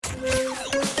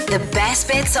the best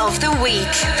bits of the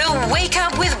week. The Wake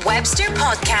Up with Webster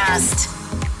podcast.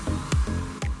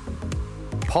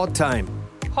 Pod time.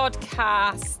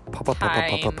 Podcast Pod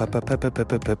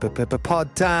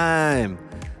time.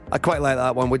 I quite like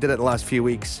that one. We did it the last few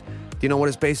weeks. Do you know what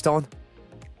it's based on?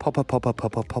 Pod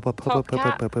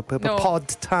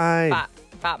time.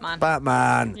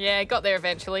 Batman. Yeah, got there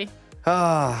eventually.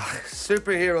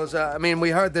 Superheroes. I mean,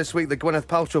 we heard this week that Gwyneth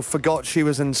Paltrow forgot she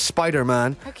was in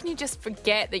Spider-Man. How can you just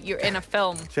forget that you're in a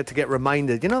film? She had to get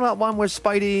reminded. You know that one where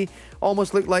Spidey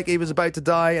almost looked like he was about to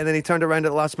die and then he turned around at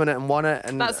the last minute and won it?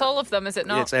 And that's all of them, is it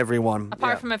not? It's everyone.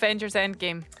 Apart from Avengers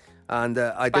Endgame. And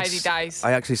Spidey dies.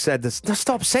 I actually said this. No,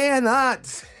 stop saying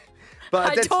that. But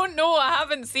I don't know. I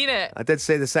haven't seen it. I did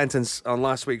say the sentence on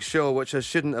last week's show, which I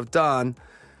shouldn't have done.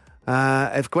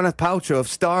 If Gwyneth Paltrow, if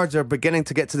stars are beginning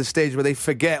to get to the stage where they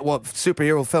forget what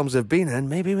superhero films they've been in,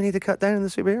 maybe we need to cut down on the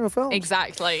superhero films.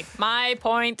 Exactly. My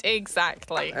point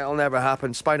exactly. It'll never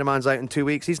happen. Spider-Man's out in 2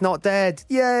 weeks. He's not dead.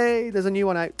 Yay! There's a new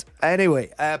one out. Anyway,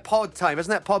 pod time,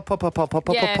 isn't it? Pod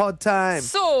time.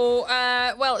 So,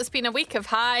 well, it's been a week of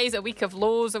highs, a week of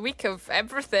lows, a week of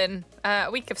everything, a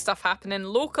week of stuff happening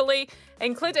locally,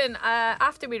 including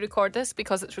after we record this,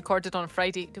 because it's recorded on a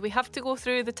Friday. Do we have to go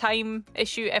through the time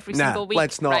issue every single week?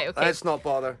 Let's not. Right, okay. Let's not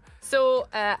bother. So,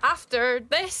 after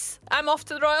this, I'm off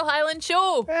to the Royal Highland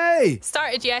Show. Hey!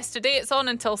 Started yesterday. It's on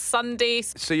until Sunday.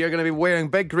 So you're going to be wearing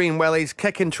big green wellies,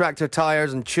 kicking tractor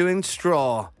tyres and chewing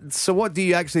straw. So what do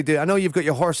you actually do? I know you've got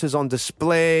your horses on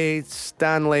display,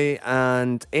 Stanley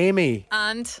and Amy.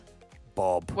 And?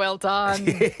 Bob. Well done.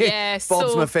 Yeah.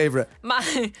 Bob's my favourite.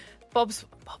 Bob's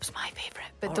my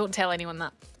favourite, but don't tell anyone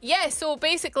that. Yeah, so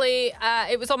basically,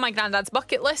 it was on my granddad's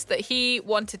bucket list that he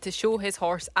wanted to show his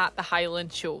horse at the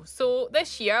Highland Show. So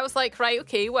this year, I was like, right,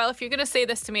 okay, well, if you're going to say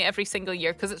this to me every single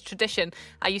year, because it's tradition,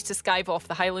 I used to skive off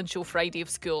the Highland Show Friday of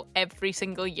school every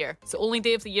single year. It's the only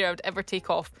day of the year I would ever take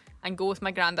off and go with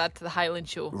my granddad to the Highland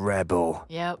Show. Rebel.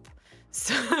 Yep.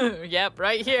 So, yep,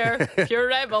 right here, pure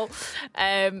rebel.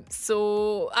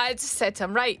 So I just said to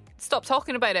him, right, stop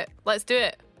talking about it. Let's do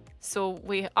it. So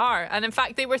we are. And in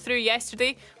fact, they were through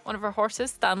yesterday. One of our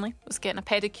horses, Stanley, was getting a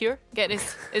pedicure, getting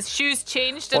his shoes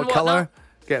changed and whatnot. What colour?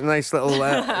 Getting a nice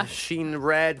little sheen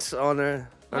red on her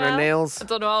nails. I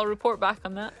don't know, I'll report back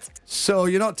on that. So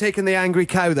you're not taking the angry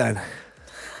cow then?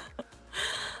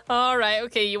 All right,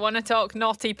 okay, you want to talk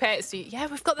naughty pets? Yeah,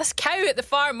 we've got this cow at the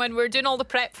farm when we're doing all the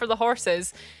prep for the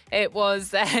horses. It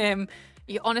was,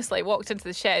 you honestly walked into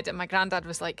the shed and my granddad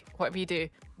was like, whatever you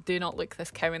do not look this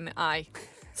cow in the eye.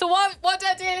 So what did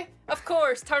I do? Of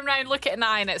course, turn around, look at an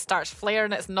eye, and it starts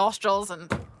flaring its nostrils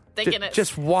and digging it.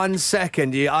 Just 1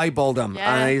 second, you eyeballed him,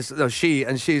 and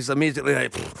she's immediately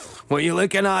like, "What are you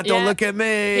looking at? Don't look at me."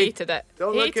 Hated it.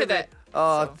 Don't look at it.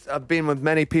 Oh, so. I've been with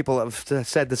many people that have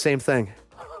said the same thing.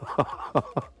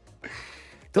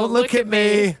 Don't look at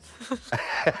me.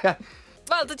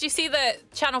 Well, did you see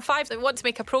that Channel 5 they want to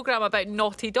make a programme about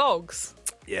naughty dogs?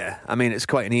 Yeah, I mean, it's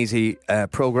quite an easy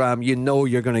programme. You know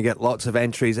you're going to get lots of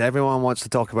entries. Everyone wants to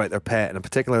talk about their pet, and in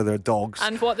particular their dogs.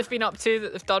 And what they've been up to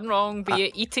that they've done wrong, be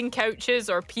it eating couches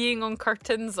or peeing on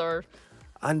curtains or...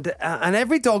 And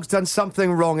every dog's done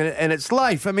something wrong in its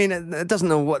life. I mean, it doesn't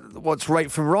know what's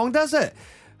right from wrong, does it?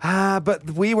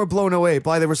 But we were blown away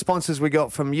by the responses we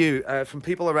got from you, from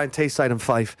people around Tayside and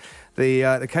Fife.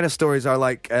 The kind of stories are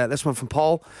like this one from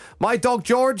Paul. My dog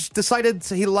George decided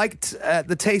he liked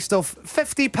the taste of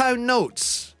 £50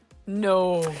 notes.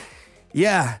 No.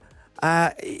 Yeah.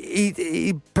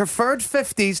 He preferred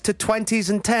 50s to 20s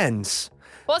and 10s.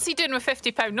 What's he doing with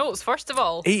 £50 notes, first of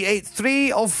all? He ate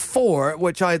 3 of 4,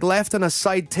 which I'd left on a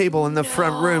side table in the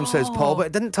front room, says Paul, but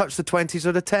it didn't touch the 20s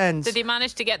or the 10s. Did he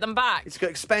manage to get them back? It's got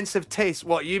expensive taste.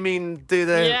 What, you mean do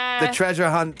the treasure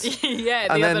hunt? Yeah,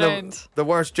 and the then other end. The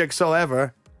worst jigsaw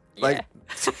ever. Yeah.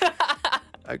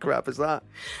 How crap is that?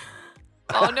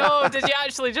 Oh no, did you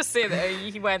actually just say that?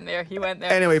 He went there.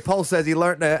 Anyway, Paul says he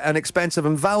learnt an expensive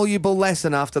and valuable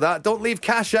lesson after that. Don't leave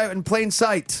cash out in plain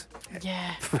sight.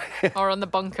 Yeah, or on the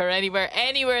bunker,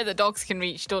 anywhere that dogs can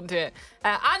reach, don't do it.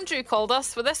 Andrew called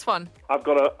us for this one. I've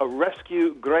got a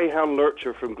rescue greyhound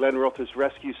lurcher from Glenrothes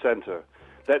Rescue Centre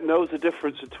that knows the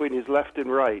difference between his left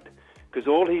and right, because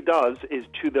all he does is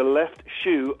chew the left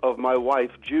shoe of my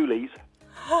wife, Julie's.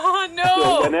 Oh, no!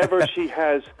 So whenever she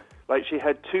had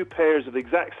 2 pairs of the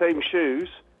exact same shoes,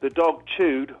 the dog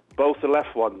chewed both the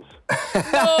left ones.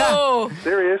 No!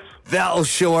 Serious? That'll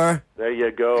show her. There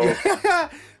you go.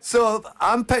 So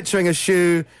I'm picturing a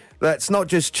shoe that's not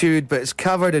just chewed, but it's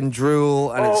covered in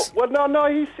drool. And he's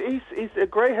a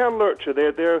greyhound lurcher.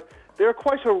 They're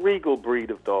quite a regal breed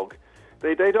of dog.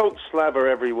 They don't slaver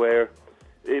everywhere.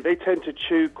 They tend to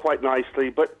chew quite nicely,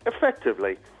 but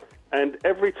effectively. And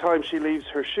every time she leaves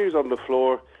her shoes on the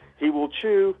floor, he will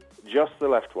chew just the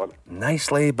left one.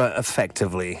 Nicely, but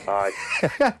effectively. Aye.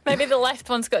 Maybe the left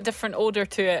one's got a different odour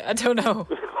to it. I don't know.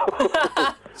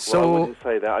 Well, I wouldn't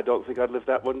say that. I don't think I'd live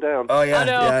that one down. Oh, yeah. I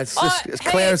know. Yeah, it's just, as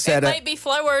Claire said it might be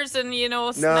flowers and,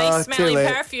 No, nice too smelling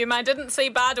late. perfume. I didn't say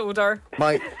bad odour.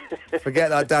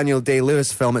 Forget that Daniel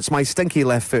Day-Lewis film. It's my stinky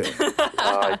left foot.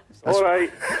 Aye. All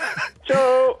right.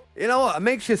 Joe. You know what? It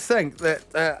makes you think that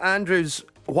Andrew's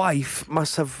wife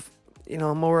must have,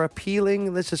 more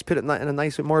appealing, let's just put it in a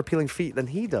nice way, more appealing feet than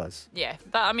he does. Yeah,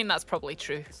 that's probably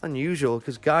true. It's unusual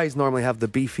because guys normally have the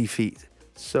beefy feet.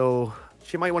 So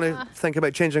she might want to think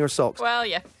about changing her socks. Well,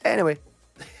 yeah. Anyway.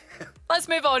 Let's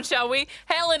move on, shall we?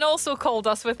 Helen also called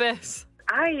us with this.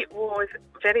 I was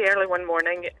very early one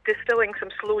morning distilling some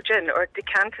sloe gin, or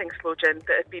decanting sloe gin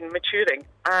that had been maturing,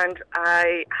 and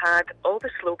I had all the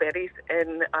sloe berries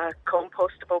in a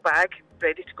compostable bag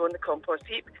ready to go in the compost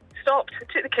heap. Stopped,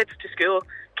 took the kids to school,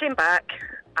 came back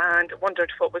and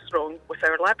wondered what was wrong with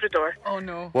our Labrador. Oh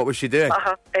no. What was she doing?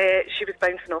 She was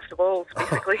bouncing off the walls,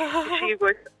 basically. She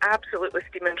was absolutely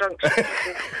steaming drunk. She was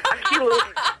eating a kilo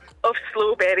of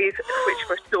sloe berries which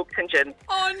were soaked in gin.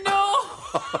 Oh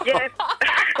no. Yes.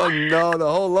 Oh no, the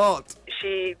whole lot.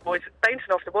 She was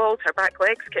bouncing off the walls, her back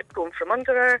legs kept going from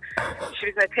under her. She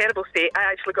was in a terrible state.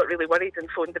 I actually got really worried and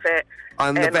phoned the vet.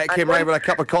 And the vet came round with a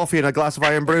cup of coffee and a glass of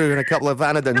iron brew and a couple of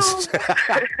Vanadins.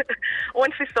 No.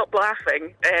 Once they stopped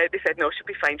laughing, they said, no, she'll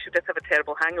be fine. She'll just have a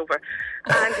terrible hangover.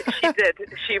 And she did.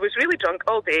 She was really drunk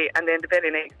all day, and then the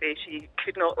very next day, she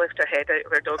could not lift her head out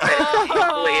of her dog bed. She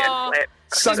lay and slept.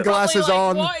 Sunglasses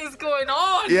on. What is going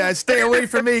on? Yeah, stay away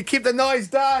from me. Keep the noise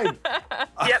down.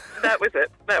 Yep, that was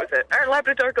it. Our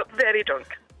Labrador got very drunk.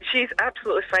 She's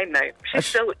absolutely fine now. She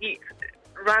still eats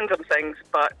random things,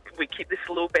 but we keep the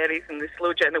sloe berries and the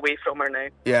sloe gin away from her now.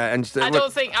 Yeah, and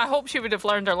I hope she would have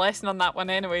learned her lesson on that one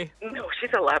anyway. No,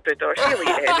 she's a Labrador. She'll eat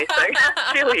anything.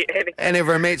 She'll eat anything. any of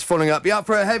her mates phoning up, you up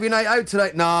for a heavy night out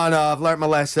tonight? No, I've learnt my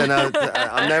lesson.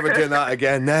 I'm never doing that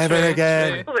again. Never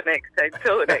again. Till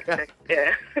the next time.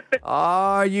 Yeah.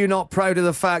 Are you not proud of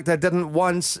the fact I didn't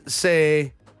once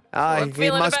say, he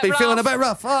must be feeling a bit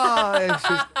rough. She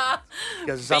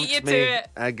gazumped you to me it.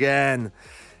 again.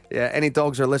 Yeah, any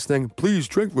dogs are listening, please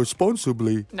drink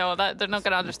responsibly. No, they're not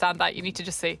going to understand that. You need to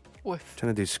just say, woof.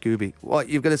 Trying to do Scooby. What,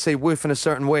 you've got to say woof in a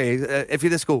certain way. If you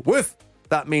just go woof,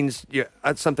 that means you're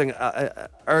at something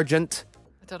urgent.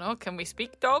 I don't know. Can we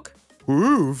speak dog?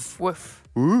 Woof. Woof.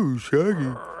 Ooh,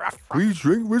 Shaggy. Please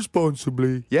drink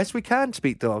responsibly. Yes, we can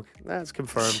speak dog. That's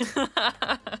confirmed.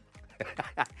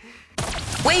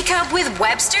 Wake Up with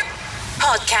Webster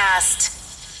Podcast.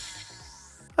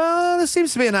 There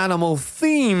seems to be an animal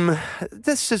theme.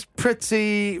 This is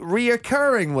pretty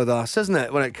reoccurring with us, isn't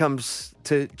it, when it comes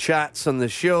to chats on the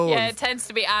show? Yeah, it tends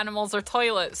to be animals or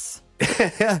toilets.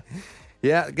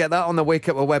 Yeah, get that on the Wake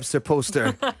Up with Webster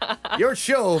poster. Your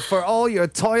show for all your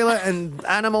toilet and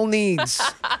animal needs.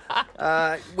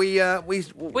 We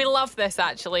love this,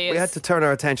 actually. We had to turn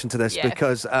our attention to this Yeah.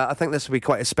 because I think this will be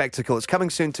quite a spectacle. It's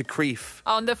coming soon to Crieff.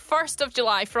 On the 1st of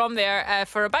July, from there,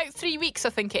 for about 3 weeks,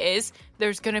 I think it is,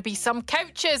 there's going to be some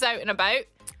couches out and about.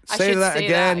 Say that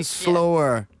again,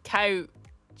 slower. Couches.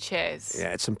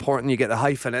 Yeah, it's important you get the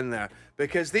hyphen in there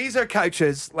because these are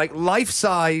couches, like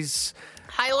life-size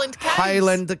Highland cows.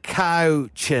 Highland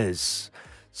couches.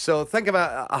 So think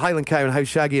about a Highland cow and how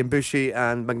shaggy and bushy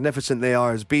and magnificent they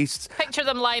are as beasts. Picture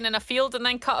them lying in a field and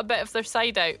then cut a bit of their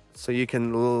side out. So you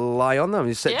can lie on them.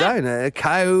 You sit down.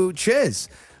 Couches.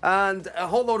 And a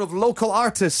whole load of local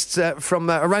artists from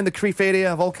around the Crieff area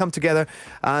have all come together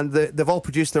and they've all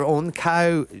produced their own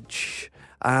couch.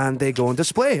 And they go on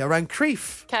display around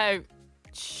Crieff. Couch.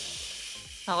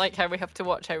 I like how we have to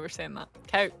watch how we're saying that.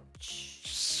 Couch.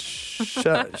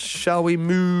 Shall we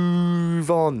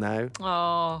move on now?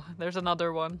 Oh, there's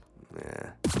another one. Yeah.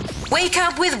 Wake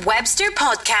Up with Webster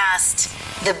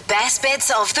Podcast. The best bits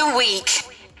of the week.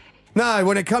 Now,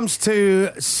 when it comes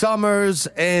to summers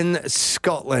in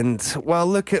Scotland, well,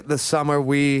 look at the summer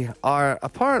we are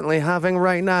apparently having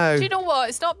right now. Do you know what?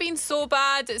 It's not been so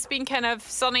bad. It's been kind of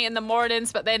sunny in the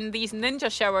mornings, but then these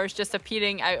ninja showers just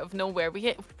appearing out of nowhere.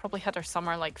 We probably had our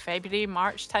summer like February,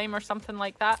 March time or something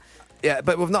like that. Yeah,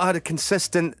 but we've not had a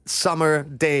consistent summer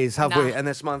days, have we? In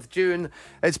this month, June,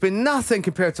 it's been nothing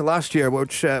compared to last year,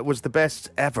 which was the best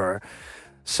ever.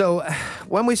 So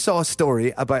when we saw a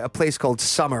story about a place called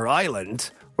Summer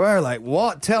Island, we're like,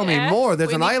 what? Tell me more.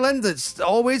 There's an island that's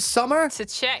always summer? To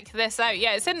check this out.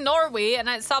 Yeah, it's in Norway and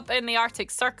it's up in the Arctic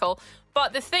Circle.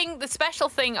 But the special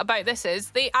thing about this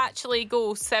is they actually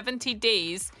go 70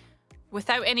 days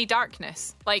without any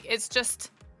darkness. Like, it's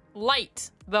just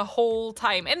light the whole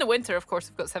time. In the winter, of course,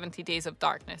 we've got 70 days of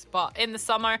darkness, but in the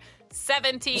summer,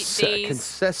 70 days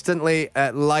consistently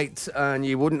at light, and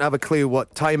you wouldn't have a clue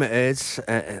what time it is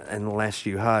unless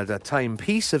you had a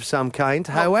timepiece of some kind.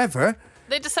 However,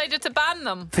 they decided to ban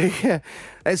them. Yeah,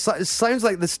 it sounds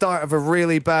like the start of a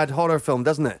really bad horror film,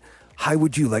 doesn't it? How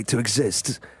would you like to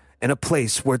exist in a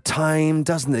place where time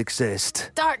doesn't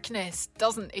exist? Darkness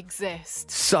doesn't exist.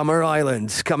 Summer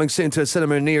Island, coming soon to a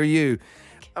cinema near you.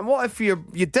 And what if you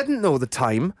didn't know the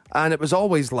time and it was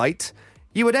always light?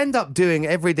 You would end up doing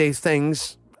everyday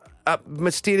things at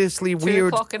mysteriously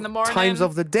weird 2 o'clock in the morning. times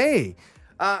of the day.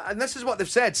 And this is what they've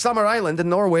said. Summer Island in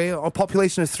Norway, a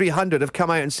population of 300, have come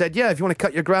out and said, yeah, if you want to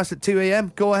cut your grass at 2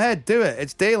 a.m, go ahead, do it.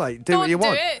 It's daylight. Do what you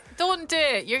want. Don't do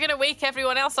it. You're going to wake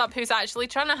everyone else up who's actually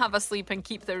trying to have a sleep and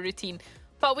keep their routine.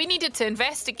 But we needed to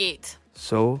investigate.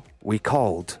 So we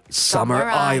called Summer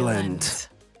Island.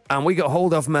 And we got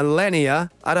hold of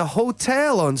Millennia at a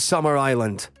hotel on Summer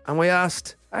Island. And we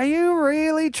asked, are you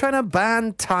really trying to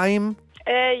ban time?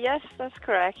 Yes, that's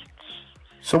correct.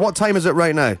 So what time is it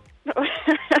right now?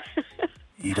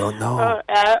 You don't know?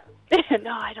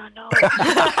 No, I don't know.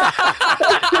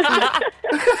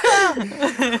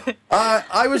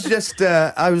 I was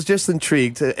just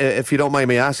intrigued, if you don't mind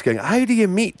me asking, how do you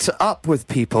meet up with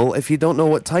people if you don't know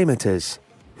what time it is?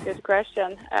 Good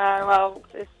question. Well,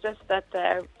 it's just that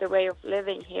the way of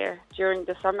living here during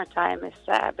the summertime is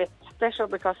a bit special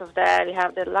because of that. We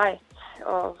have the light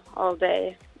all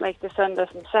day, like the sun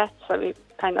doesn't set, so we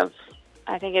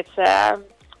I think it's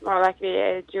more like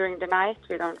during the night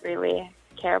we don't really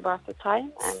care about the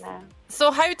time. And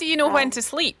so how do you know when to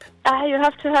sleep? You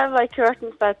have to have like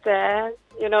curtains that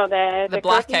the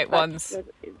blackout ones.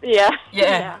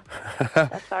 Yeah.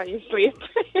 That's how you sleep.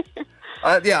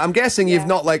 I'm guessing you've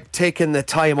not like taken the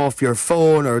time off your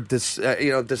phone or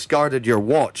discarded your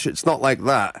watch. It's not like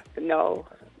that. No,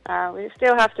 we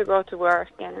still have to go to work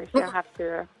and we still have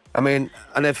to. I mean,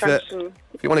 and if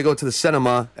you want to go to the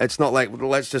cinema, it's not like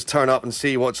let's just turn up and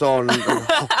see what's on and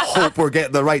hope we're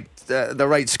getting the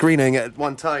right screening at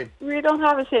one time. We don't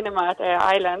have a cinema at the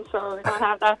island, so we don't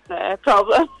have that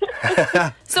problem.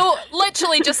 So,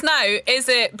 literally just now, is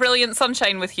it brilliant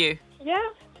sunshine with you? Yeah,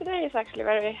 today is actually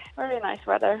very, very nice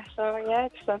weather. So, yeah,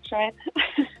 it's sunshine.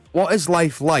 What is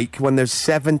life like when there's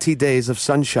 70 days of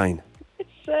sunshine?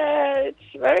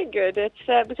 It's very good.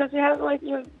 It's because we have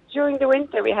during the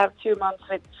winter we have 2 months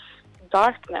with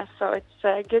darkness, so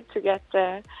it's good to get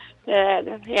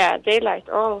daylight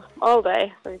all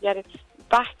day. So you get it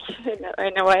back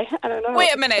in a way. I don't know.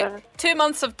 Wait a minute. 2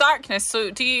 months of darkness.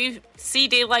 So do you see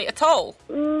daylight at all?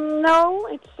 No,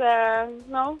 it's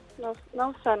no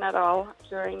sun at all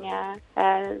during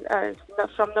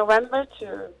from November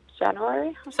to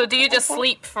January. So do you just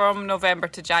sleep from November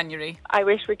to January? I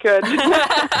wish we could.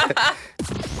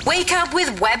 Wake Up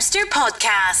with Webster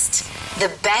podcast. The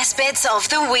best bits of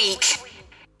the week.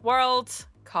 World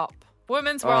Cup.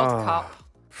 Women's World Cup.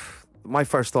 My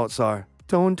first thoughts are,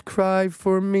 don't cry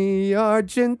for me,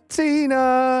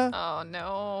 Argentina. Oh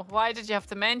no. Why did you have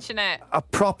to mention it? A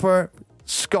proper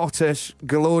Scottish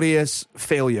glorious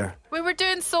failure. We were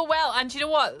doing so well, and you know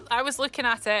what? I was looking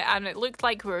at it and it looked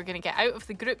like we were going to get out of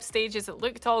the group stages. It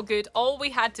looked all good. All we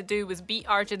had to do was beat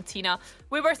Argentina.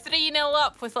 We were 3-0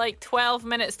 up with like 12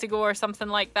 minutes to go or something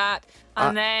like that,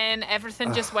 and then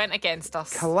everything just went against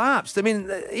us. Collapsed. I mean,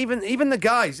 even the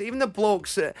guys, even the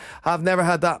blokes have never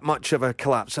had that much of a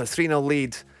collapse. A 3-0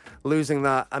 lead, losing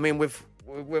that. I mean, we've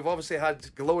obviously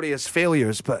had glorious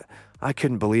failures, but I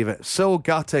couldn't believe it. So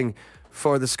gutting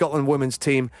for the Scotland women's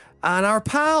team. And our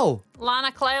pal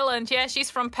Lana Cleland, she's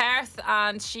from Perth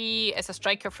and she is a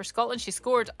striker for Scotland. She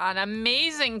scored an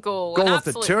amazing goal an of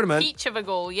the tournament, peach of a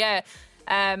goal,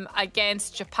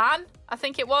 against Japan, I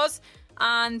think it was.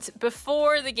 And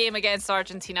before the game against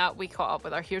Argentina, we caught up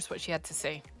with her. Here's what she had to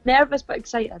say. Nervous but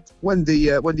excited. When do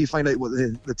you find out what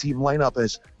the team lineup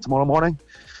is? Tomorrow morning?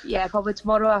 Yeah, probably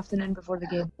tomorrow afternoon before the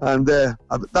game. And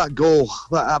that goal,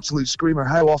 that absolute screamer,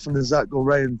 how often does that go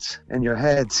round in your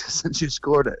head since you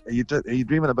scored it? Are you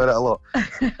dreaming about it a lot?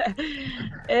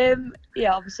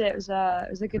 Yeah, obviously it was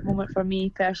a good moment for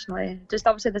me personally. Just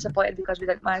obviously disappointed because we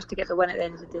didn't manage to get the win at the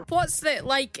end of the day. What's it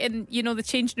like in the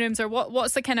changing rooms, or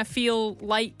what's the kind of feel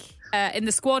like in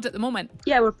the squad at the moment?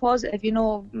 Yeah, we're positive.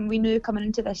 We knew coming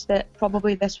into this that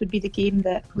probably this would be the game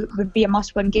that would be a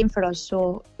must-win game for us.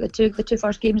 So the two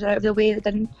first games are out of the way. That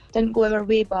didn't go our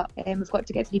way, but we've got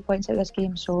to get 3 points out of this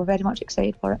game. So we're very much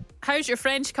excited for it. How's your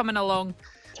French coming along?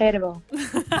 terrible.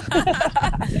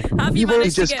 Have you You've only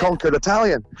managed to just get? conquered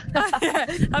Italian.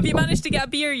 Have you managed to get a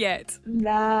beer yet?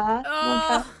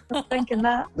 Nah, not thinking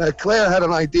that. Now, Claire had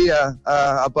an idea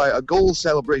about a goal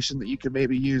celebration that you could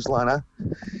maybe use, Lana.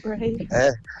 Right.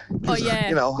 Oh yeah.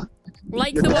 You know,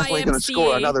 Like you're the definitely going to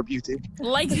score YMCA. another beauty.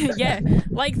 Like the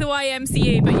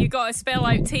YMCA, but you got to spell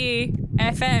out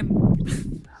TFM.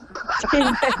 I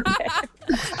mean,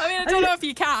 I don't know if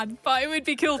you can, but it would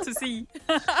be cool to see.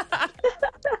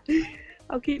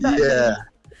 I'll keep that. in Yeah. mind.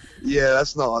 Yeah,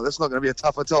 that's not going to be a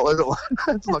tough at all, is it?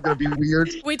 It's not going to be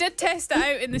weird. We did test it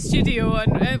out in the studio,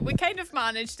 and we kind of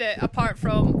managed it. Apart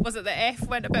from, was it the F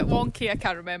went a bit wonky? I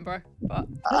can't remember. But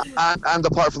And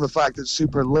apart from the fact it's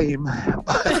super lame.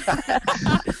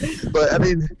 But I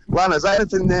mean, Lana, is that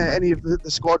anything any of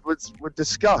the squad would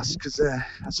discuss? Because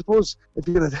I suppose if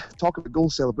you're going to talk about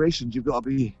goal celebrations, you've got to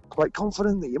be quite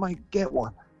confident that you might get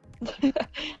one.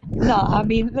 No, I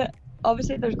mean,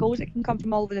 obviously there's goals that can come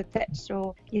from all over the pitch,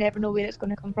 so you never know where it's going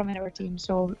to come from in our team.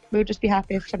 So we'll just be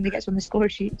happy if somebody gets on the score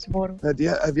sheet tomorrow. Have you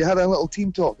had a little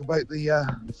team talk about the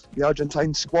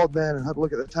Argentine squad then and had a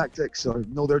look at the tactics or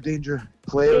know their danger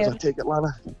players? Yeah. I take it,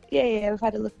 Lana. Yeah, we've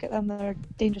had a look at them. They're a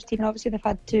dangerous team, and obviously they've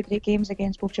had 2 great games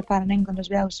against both Japan and England as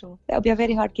well. So it'll be a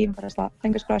very hard game for us. That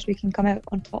fingers crossed we can come out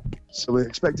on top. So we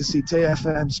expect to see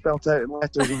TFM spelt out in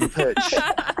letters on the pitch.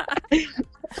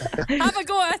 have a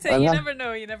go at it. You never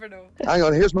know. You never know. Hang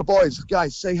on, here's my boys.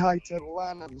 Guys, say hi to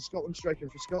Lana, the Scotland striker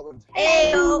for Scotland.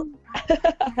 Hello.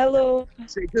 Hello.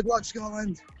 Say good luck,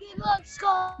 Scotland. Good luck,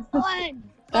 Scotland.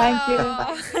 Thank you.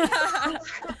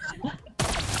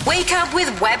 Wake Up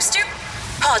with Webster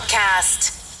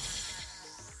Podcast.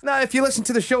 Now, if you listen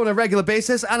to the show on a regular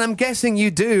basis, and I'm guessing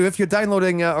you do, if you're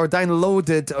downloading or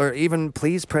downloaded, or even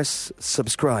please press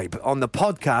subscribe on the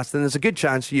podcast, then there's a good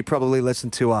chance you probably listen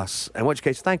to us. In which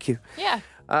case, thank you. Yeah.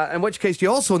 In which case,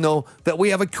 you also know that we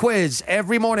have a quiz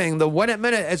every morning. The Win It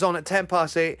Minute is on at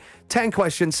 8:10. 10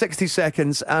 questions, 60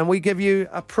 seconds, and we give you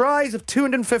a prize of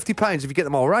 £250 if you get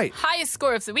them all right. Highest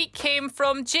score of the week came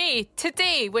from Jay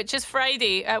today, which is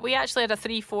Friday. We actually had a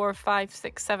 3, 4, 5,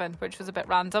 6, 7, which was a bit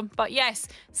random. But yes,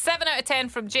 7 out of 10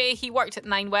 from Jay. He worked at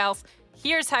 9 Wells.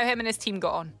 Here's how him and his team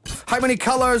got on. How many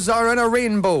colours are in a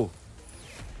rainbow?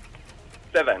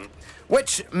 7.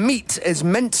 Which meat is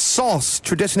mint sauce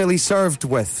traditionally served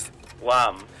with?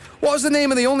 Lamb. What is the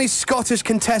name of the only Scottish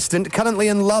contestant currently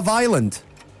in Love Island?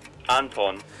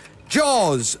 Anton.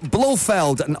 Jaws,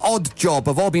 Blofeld, and Odd Job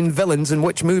have all been villains in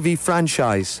which movie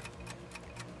franchise?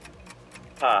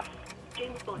 Pass.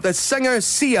 The singer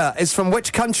Sia is from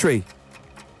which country?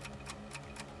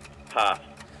 Pass.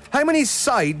 How many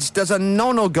sides does a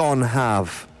nonagon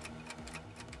have?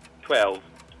 12.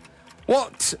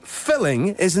 What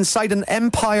filling is inside an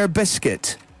Empire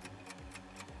biscuit?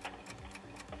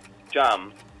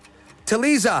 Jam.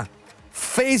 Talisa,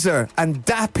 Phaser, and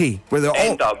Dappy, where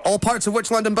they're all parts of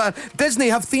which London band? Disney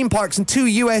have theme parks in 2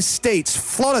 US states,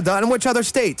 Florida, and which other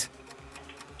state?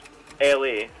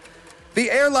 LA. The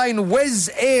airline Wizz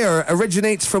Air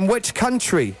originates from which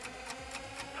country?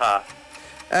 Pass.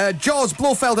 Jaws,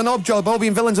 Blofeld, and Odd Job all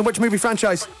being villains in which movie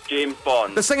franchise? James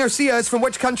Bond. The singer Sia is from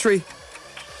which country?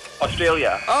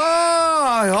 Australia.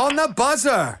 Oh, on the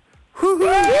buzzer.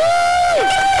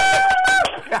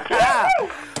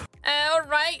 All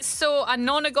right, so a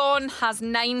nonagon has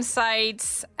 9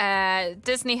 sides.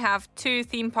 Disney have 2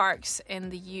 theme parks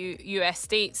in the US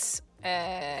states.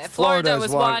 Florida was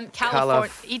one.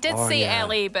 California. He did say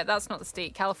LA, but that's not the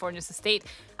state. California's the state.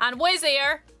 And Wizz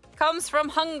Air comes from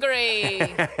Hungary.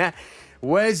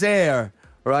 Wizz Air.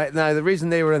 Right, now the reason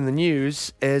they were in the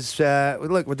news is,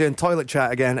 look, we're doing toilet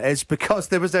chat again, is because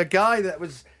there was a guy that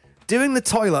was doing the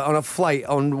toilet on a flight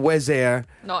on Wizz Air.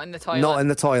 Not in the toilet. Not in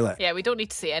the toilet. Yeah, we don't need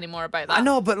to say any more about that. I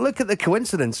know, but look at the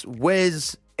coincidence.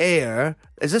 Wizz Air.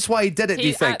 Is this why he did it, do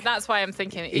you think? That's why I'm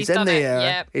thinking he's in done the it. air.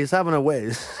 Yep. He's having a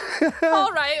whiz.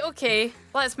 All right, okay.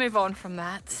 Let's move on from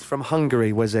that. From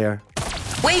Hungary, Wizz Air.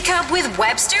 Wake Up with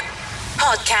Webster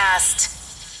Podcast.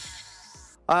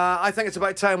 I think it's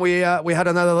about time we had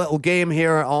another little game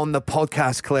here on the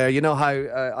podcast, Claire. You know how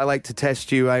I like to test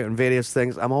you out on various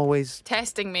things. I'm always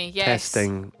testing me, yes.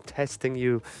 Testing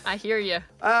you. I hear you.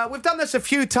 We've done this a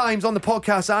few times on the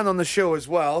podcast and on the show as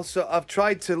well, so I've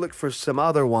tried to look for some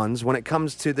other ones when it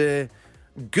comes to the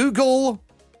Google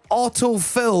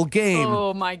autofill game.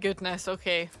 Oh my goodness,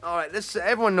 okay. All right,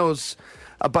 everyone knows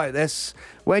about this.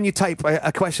 When you type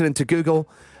a question into Google,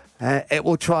 it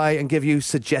will try and give you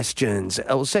suggestions. It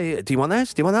will say, do you want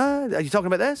this? Do you want that? Are you talking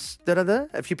about this? Da-da-da.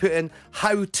 If you put in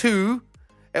how to,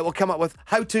 it will come up with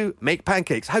how to make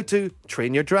pancakes, how to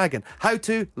train your dragon, how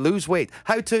to lose weight,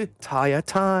 how to tie a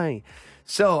tie.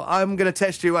 So I'm going to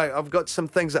test you out. I've got some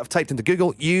things that I've typed into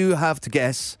Google. You have to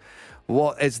guess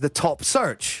what is the top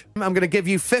search. I'm going to give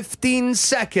you 15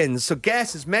 seconds. So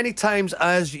guess as many times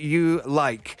as you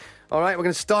like. All right, we're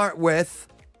going to start with,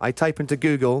 I type into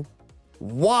Google,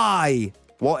 why?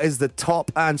 What is the top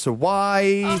answer?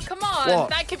 Why? Oh, come on. What?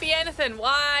 That could be anything.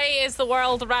 Why is the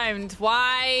world round?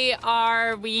 Why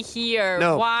are we here?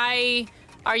 No. Why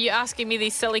are you asking me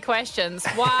these silly questions?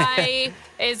 Why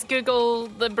is Google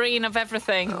the brain of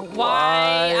everything?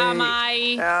 Why am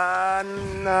I...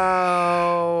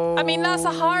 No. I mean, that's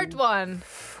a hard one.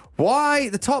 Why,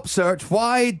 the top search,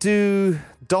 why do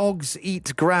dogs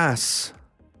eat grass?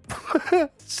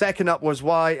 Second up was,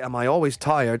 why am I always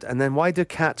tired? And then, why do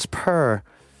cats purr?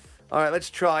 All right,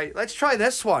 let's try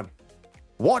this one.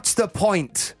 What's the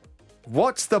point?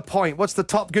 What's the point? What's the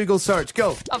top Google search?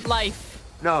 Go. Of life.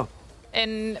 No.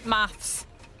 In maths.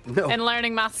 No. In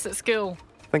learning maths at school.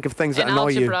 Think of things that in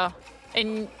annoy algebra.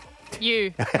 In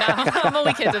you. No, I'm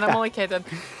only kidding.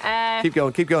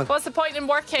 Keep going. What's the point in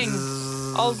working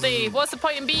all day? What's the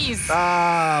point in bees?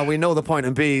 We know the point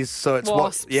in bees, so it's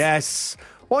wasps. Yes.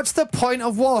 What's the point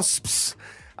of wasps?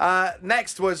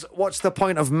 Next was, what's the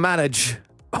point of marriage?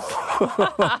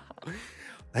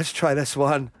 Let's try this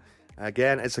one.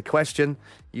 Again, it's a question.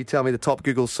 You tell me the top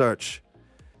Google search.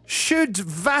 Should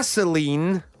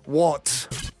Vaseline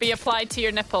what? Be applied to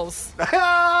your nipples.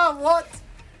 What?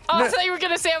 Oh, No. I thought you were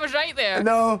going to say I was right there.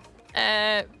 No.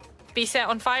 Be set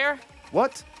on fire?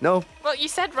 What? No. Well, you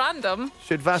said random.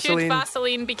 Should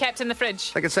Vaseline be kept in the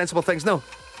fridge? Think of sensible things? No.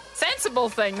 Sensible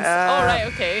things? Oh, right,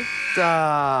 okay.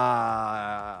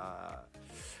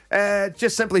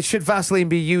 Just simply, should Vaseline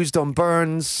be used on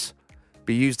burns?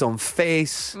 Be used on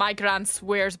face? My gran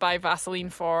swears by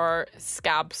Vaseline for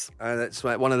scabs. That's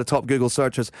one of the top Google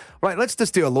searches. Right, let's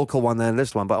just do a local one then,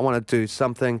 this one. But I want to do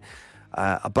something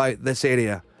about this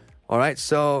area. All right,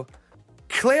 so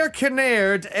Claire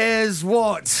Kinnaird is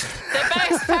what? The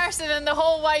best person in the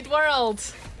whole wide world.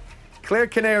 Claire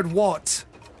Kinnaird what?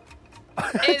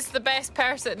 Is the best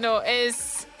person. No,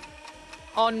 is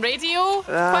on radio?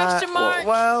 Question mark.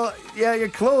 Well, yeah, you're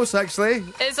close, actually.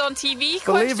 Is on TV?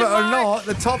 Believe it or mark? not,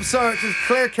 the top search is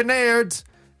Claire Kinnaird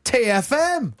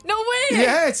TFM. No way!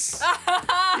 Yes!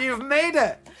 You've made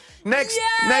it. Next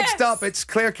up, it's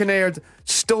Claire Kinnaird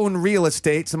Stone Real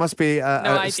Estate. There must be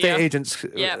estate agents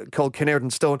called Kinnaird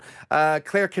and Stone.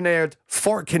 Claire Kinnaird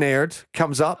Fort Kinnaird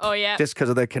comes up. Oh, yeah. Just because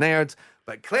of the Kinnaird.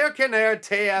 But Claire Kinnaird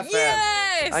TFM.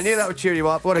 Yes! I knew that would cheer you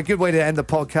up. What a good way to end the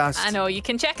podcast. I know. You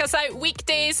can check us out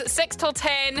weekdays 6 till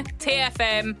 10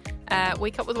 TFM.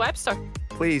 Wake Up with Webster.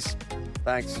 Please.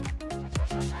 Thanks.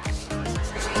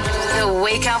 The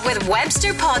Wake Up with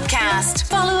Webster podcast.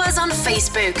 Follow us on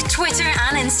Facebook, Twitter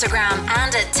and Instagram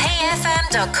and at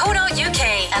tayfm.co.uk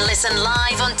and listen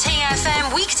live on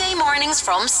TayFM weekday mornings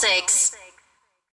from 6.